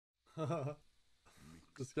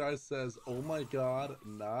This guy says, "Oh my god,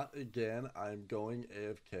 not again. I'm going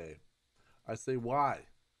AFK." I say, "Why?"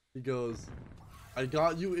 He goes, "I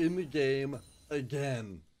got you in the game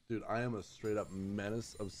again." Dude, I am a straight up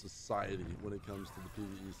menace of society when it comes to the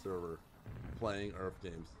PvE server playing Earth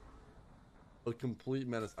games. A complete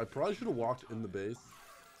menace. I probably should have walked in the base,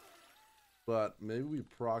 but maybe we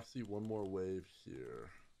proxy one more wave here.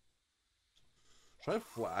 Should I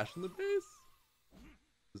flash in the base?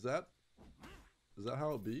 Is that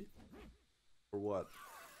how it be? Or what?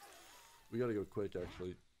 We gotta go quick,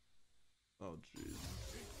 actually. Oh, jeez.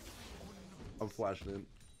 I'm flashing in.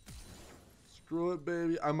 Screw it,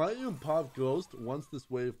 baby. I might even pop Ghost once this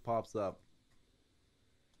wave pops up.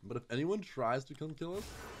 But if anyone tries to come kill us,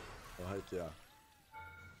 oh, heck yeah.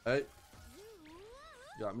 Hey.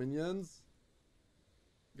 Got minions.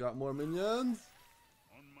 Got more minions.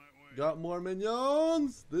 Got more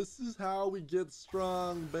minions. This is how we get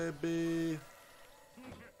strong, baby.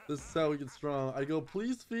 This is how we get strong. I go,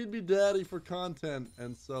 "Please feed me daddy for content."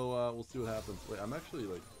 And so we'll see what happens. Wait, I'm actually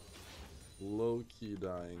like low-key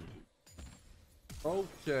dying.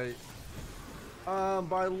 Okay.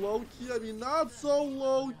 By low-key, I mean not so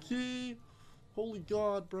low-key. Holy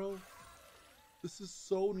God, bro. This is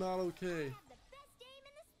so not okay.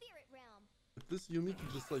 If this Yuumi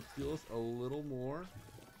could just like heal us a little more,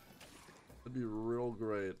 that'd be real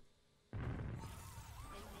great.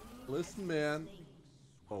 Listen, man.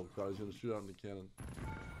 Oh God, he's gonna shoot out in the cannon.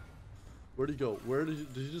 Where'd he go? Where did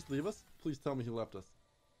he just leave us? Please tell me he left us.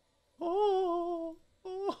 Oh,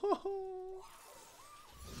 oh.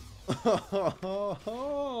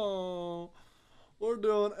 We're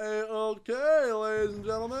doing A-okay, ladies and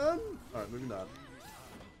gentlemen. All right, maybe not.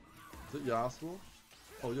 Is it Yasuo?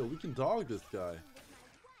 Oh, yo, we can dog this guy.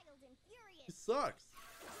 He sucks.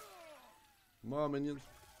 Come on, minions.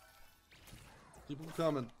 Keep them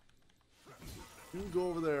coming. You can go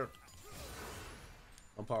over there.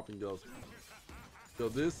 I'm popping ghosts. So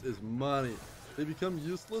this is money. They become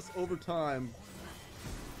useless over time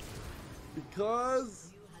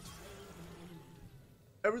because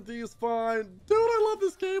everything is fine. Dude, I love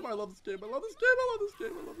this game. I love this game. I love this game. I love this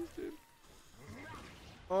game. I love this game.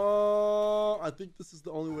 I think this is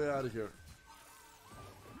the only way out of here.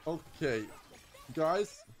 Okay,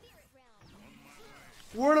 guys.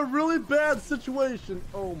 We're in a really bad situation.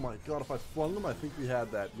 Oh my God, if I flung them, I think we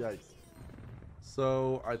had that. Yikes.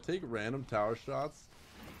 So I take random tower shots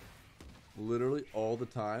literally all the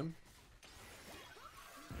time.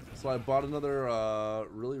 So I bought another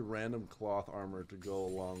really random cloth armor to go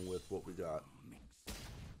along with what we got.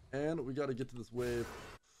 And we got to get to this wave.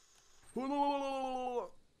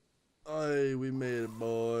 Hey, we made it,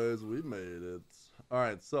 boys. We made it. All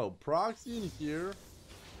right, so proxy in here,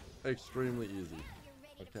 extremely easy.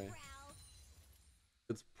 Okay.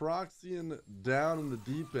 It's proxying down in the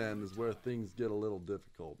deep end is where things get a little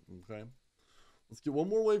difficult. Okay. Let's get one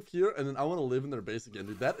more wave here, and then I want to live in their base again,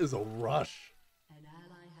 dude. That is a rush.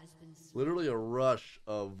 Literally a rush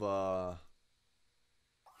of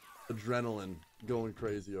adrenaline going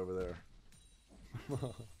crazy over there.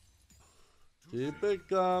 Keep it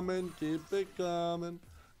coming, keep it coming.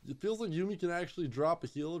 It feels like Yuumi can actually drop a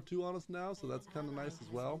heal or two on us now, so that's kind of nice as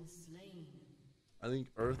well. I think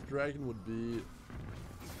Earth Dragon would be...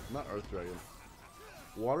 Not Earth Dragon.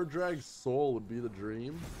 Water Drag Soul would be the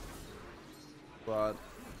dream. But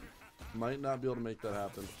might not be able to make that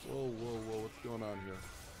happen. Whoa, whoa, whoa. What's going on here?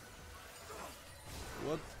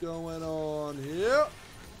 What's going on here?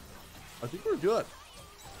 I think we're good.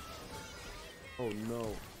 Oh,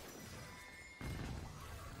 no.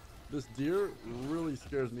 This deer really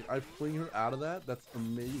scares me. I fling her out of that. That's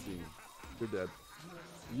amazing. You're dead.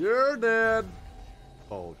 You're dead.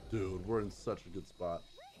 Oh, dude. We're in such a good spot.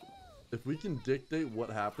 If we can dictate what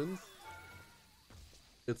happens,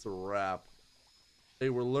 it's a wrap. Hey,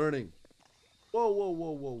 we're learning. Whoa, whoa,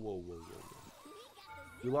 whoa, whoa, whoa, whoa, whoa.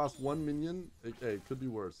 We lost one minion. Hey, it could be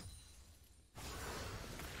worse.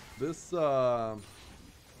 This spell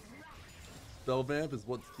vamp is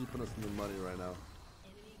what's keeping us in the money right now.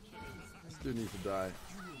 This dude needs to die.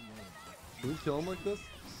 Can we kill him like this?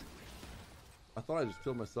 I thought I just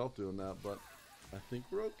killed myself doing that, but I think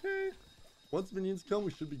we're okay. Once minions come,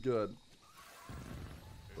 we should be good.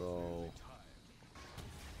 So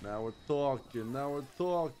now we're talking. Now we're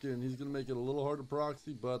talking. He's gonna make it a little hard to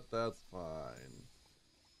proxy, but that's fine.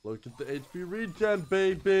 Look at the HP regen,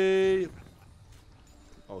 baby.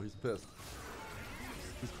 Oh, he's pissed.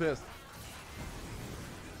 He's pissed.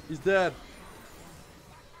 He's dead.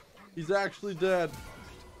 He's actually dead.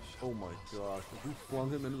 Oh my gosh. If we flung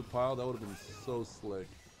him into the pile, that would have been so slick.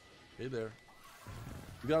 Hey there.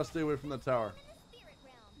 We gotta stay away from that tower.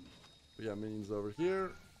 We got minions over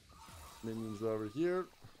here. Minions over here.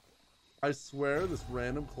 I swear this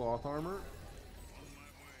random cloth armor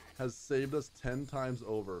has saved us 10 times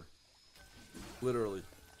over. Literally.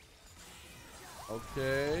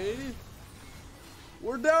 Okay.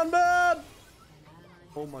 We're down bad.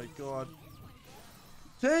 Oh my god.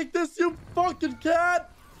 Take this, you fucking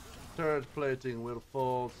cat! Turret plating will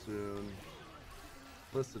fall soon.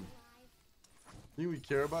 Listen. Do we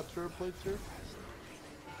care about turret plates here?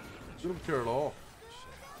 We don't care at all.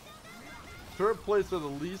 Turret plates are the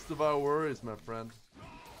least of our worries, my friend.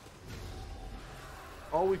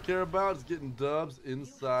 All we care about is getting dubs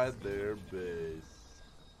inside their base.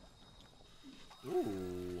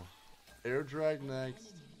 Ooh. Air drag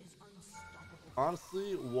next.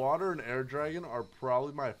 Honestly, water and air dragon are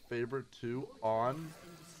probably my favorite two on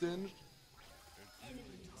Singed.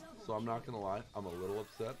 So I'm not gonna lie, I'm a little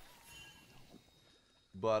upset.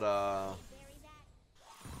 But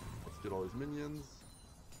let's get all these minions.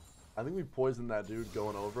 I think we poisoned that dude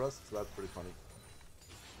going over us, so that's pretty funny.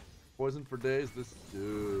 Poison for days, this is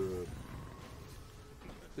good.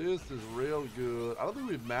 This is real good. I don't think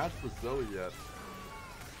we've matched with Zoe yet,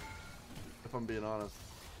 if I'm being honest.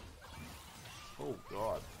 Oh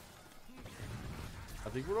god. I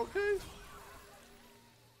think we're okay.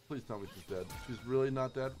 Please tell me she's dead. She's really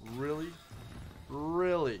not dead? Really?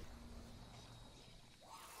 Really?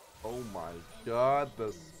 Oh my god,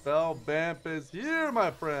 the spell vamp is here,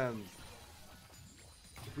 my friends!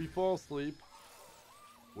 If we fall asleep,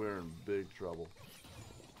 we're in big trouble.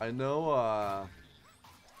 I know,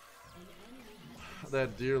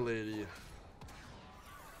 that deer lady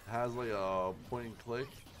has like a point and click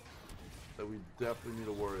that we definitely need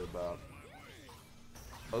to worry about.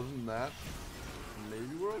 Other than that,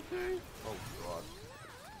 maybe we're okay? Oh god.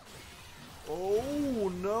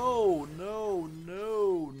 Oh no, no,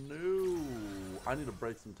 no, no. I need to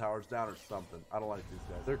break some towers down or something. I don't like these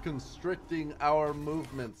guys. They're constricting our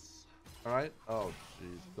movements. Alright? Oh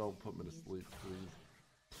jeez, don't put me to sleep,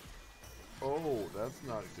 please. Oh, that's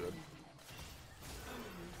not good.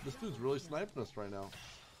 This dude's really sniping us right now.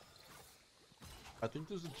 I think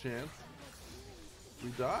there's a chance we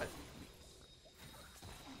die.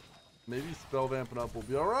 Maybe spell vamping up will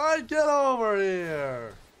be alright. Get over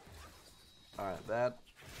here. Alright, that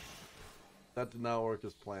did not work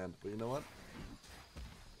as planned. But you know what?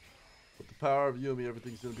 With the power of Yuumi,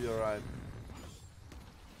 everything's gonna be alright.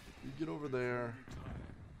 You get over there.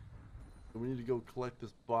 And we need to go collect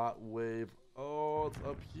this bot wave. Oh, it's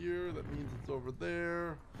up here. That means it's over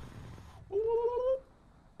there.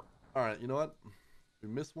 Alright, you know what? We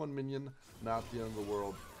missed one minion, not the end of the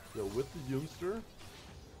world. Yo, with the Youngster,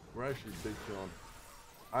 we're actually big chillin'.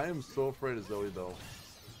 I am so afraid of Zoe though.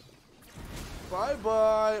 Bye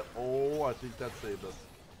bye. Oh, I think that saved us.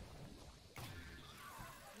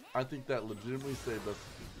 I think that legitimately saved us.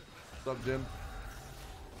 What's up, Jim?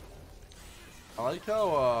 I like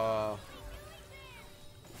how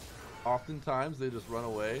oftentimes they just run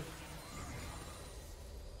away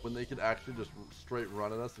when they could actually just straight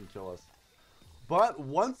run at us and kill us. But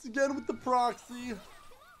once again with the proxy,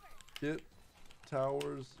 get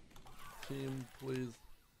towers, team, please.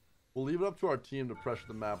 We'll leave it up to our team to pressure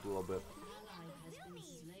the map a little bit.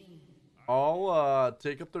 I'll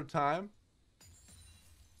take up their time,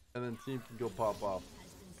 and then team can go pop off.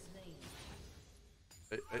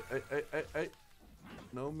 Hey, hey, hey, hey, hey, hey.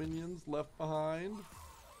 No minions left behind,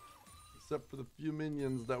 except for the few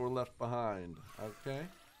minions that were left behind. Okay.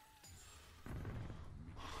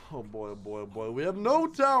 Oh boy, oh boy, oh boy. We have no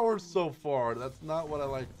towers so far. That's not what I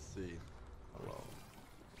like to see. Hello.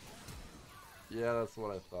 Yeah, that's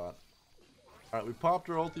what I thought. Alright, we popped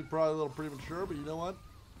our ulti probably a little premature, but you know what?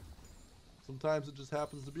 Sometimes it just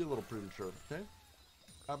happens to be a little premature, okay?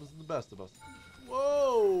 Happens to the best of us.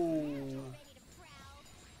 Whoa!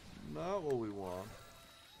 Not what we want.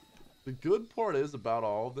 The good part is about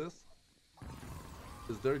all of this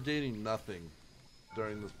is they're gaining nothing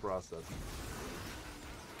during this process.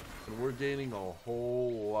 And we're gaining a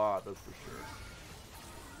whole lot, that's for sure.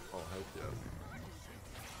 Oh, heck yes.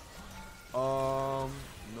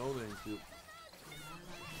 No thank you.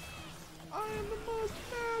 I am the most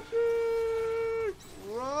magic!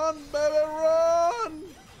 Run, baby, run!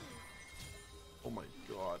 Oh my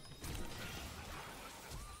god.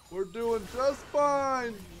 We're doing just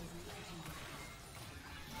fine!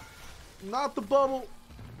 Not the bubble!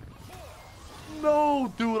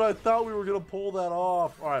 No, dude, I thought we were gonna pull that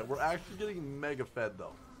off. Alright, we're actually getting mega fed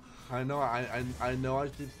though. I know, I know I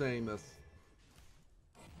keep saying this.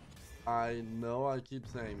 I know I keep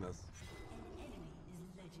saying this.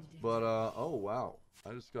 But oh wow.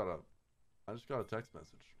 I just got a text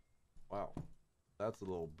message. Wow. That's a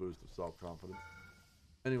little boost of self-confidence.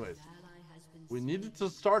 Anyways, we needed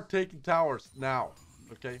to start taking towers now,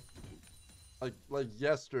 okay? Like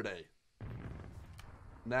yesterday.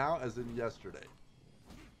 Now, as in yesterday.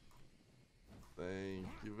 Thank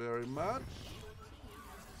you very much.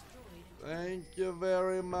 Thank you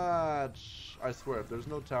very much. I swear, if there's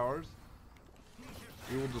no towers,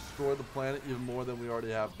 we will destroy the planet even more than we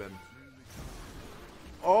already have been.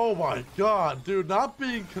 Oh my god, dude, not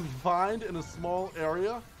being confined in a small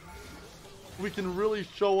area, we can really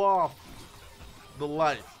show off the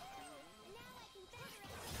life.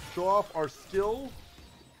 Show off our skill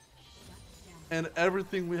and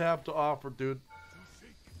everything we have to offer, dude.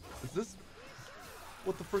 Is this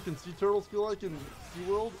what the freaking sea turtles feel like in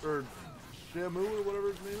SeaWorld? Or Shamu or whatever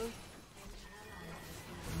his name is?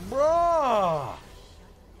 Bruh!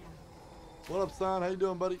 What up, son? How you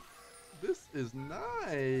doing, buddy? This is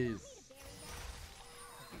nice.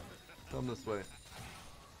 Come this way.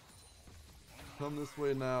 Come this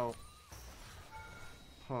way now.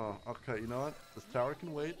 Huh. Okay, you know what? This tower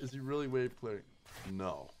can wait. Is he really wave clearing?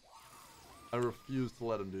 No. I refuse to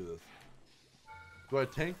let him do this. Do I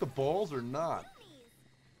tank the balls or not?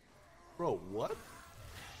 Bro, what?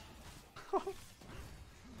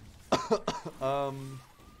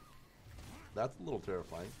 That's a little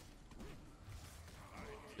terrifying.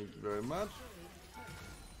 Thank you very much.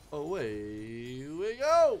 Away we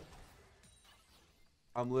go!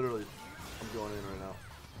 I'm going in right now.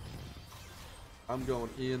 I'm going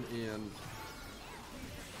in.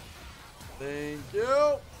 Thank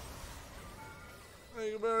you!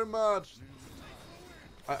 Thank you very much.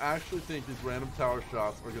 I actually think these random tower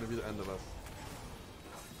shots are going to be the end of us.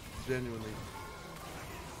 Genuinely.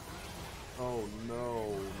 Oh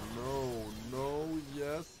no, no, no,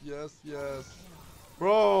 yes.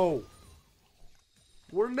 Bro!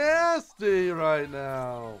 We're nasty right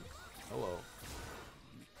now. Hello.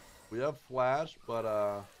 We have flash, but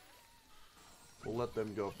we'll let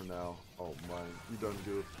them go for now. Oh my, you done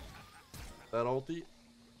goof. That ulti,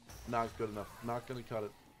 not good enough. Not gonna cut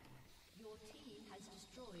it.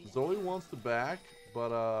 Zoe wants to back, but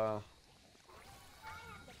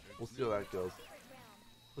we'll see how that goes.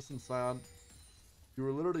 Listen, Sion, you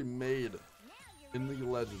were literally made in League of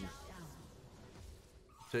Legends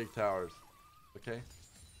to take towers, okay?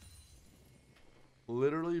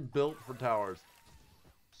 Literally built for towers.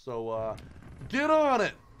 So get on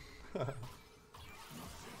it. Let's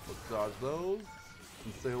dodge those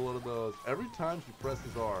and say hello to those. Every time she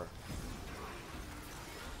presses R,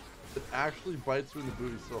 it actually bites her in the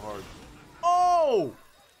booty so hard. Oh!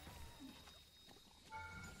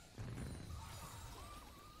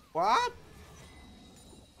 What?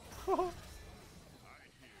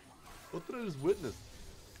 What did I just witness?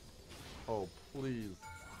 Oh, please.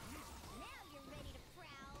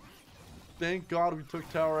 Thank God we took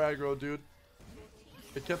tower aggro, dude.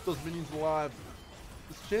 It kept those minions alive.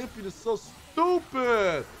 This champion is so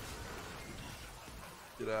stupid.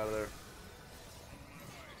 Get out of there.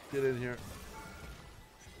 Get in here.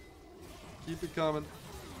 Keep it coming.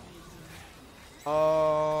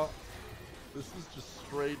 This is just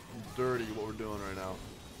straight dirty what we're doing right now.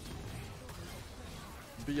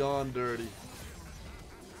 Beyond dirty.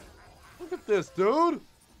 Look at this, dude.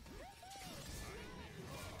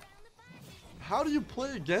 How do you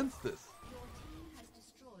play against this?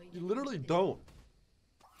 You literally don't.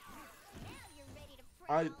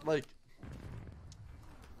 I've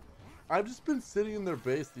just been sitting in their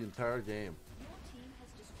base the entire game.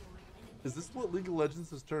 Is this what League of Legends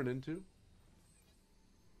has turned into?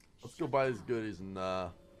 Let's go buy these goodies and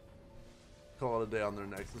call it a day on their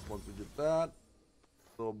Nexus once we get that. A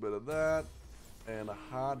little bit of that. And a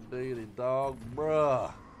hot diggity dog,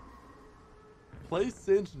 bruh. Play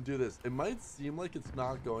Singe and do this. It might seem like it's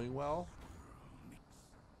not going well,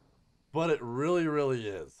 but it really, really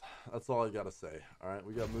is. That's all I gotta say. Alright,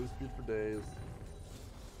 we got move speed for days.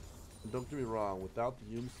 And don't get me wrong, without the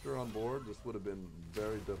Yoomster on board, this would have been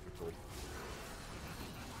very difficult.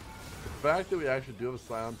 The fact that we actually do have a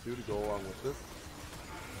Scion 2 to go along with this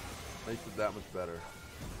makes it that much better.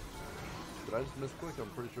 Did I just misclick? I'm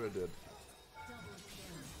pretty sure I did.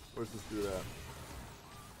 Where's this dude at?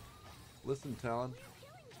 Listen, Talon.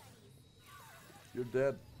 You're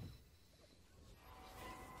dead.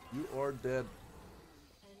 You are dead.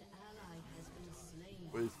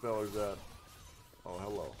 Where these fellas at? Oh,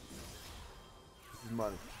 hello. This is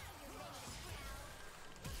money.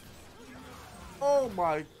 Oh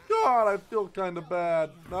my god, I feel kind of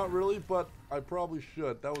bad. Not really, but I probably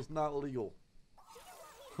should. That was not legal.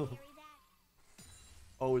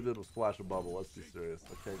 All we did was flash a bubble. Let's be serious.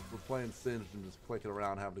 Okay, we're playing Singed and just clicking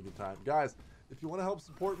around, having a good time. Guys, if you want to help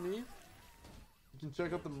support me, can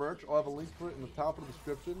check out the merch. I'll have a link for it in the top of the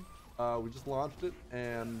description. We just launched it,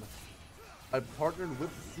 and I partnered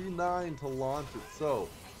with C9 to launch it. So,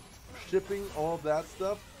 shipping, all of that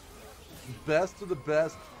stuff, best of the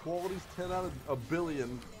best. Quality's 10 out of a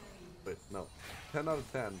billion. Wait, no, 10 out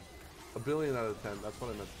of 10. A billion out of 10. That's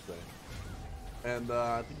what I meant to say. And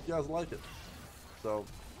I think you guys like it. So,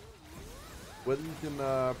 whether you can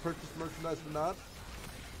purchase merchandise or not,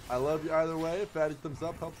 I love you either way. Fatty thumbs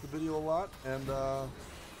up helps the video a lot. And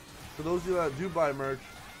for those of you that do buy merch,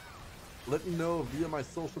 let me know via my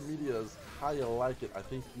social medias how you like it. I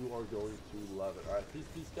think you are going to love it. All right,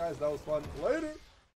 peace, guys. That was fun. Later.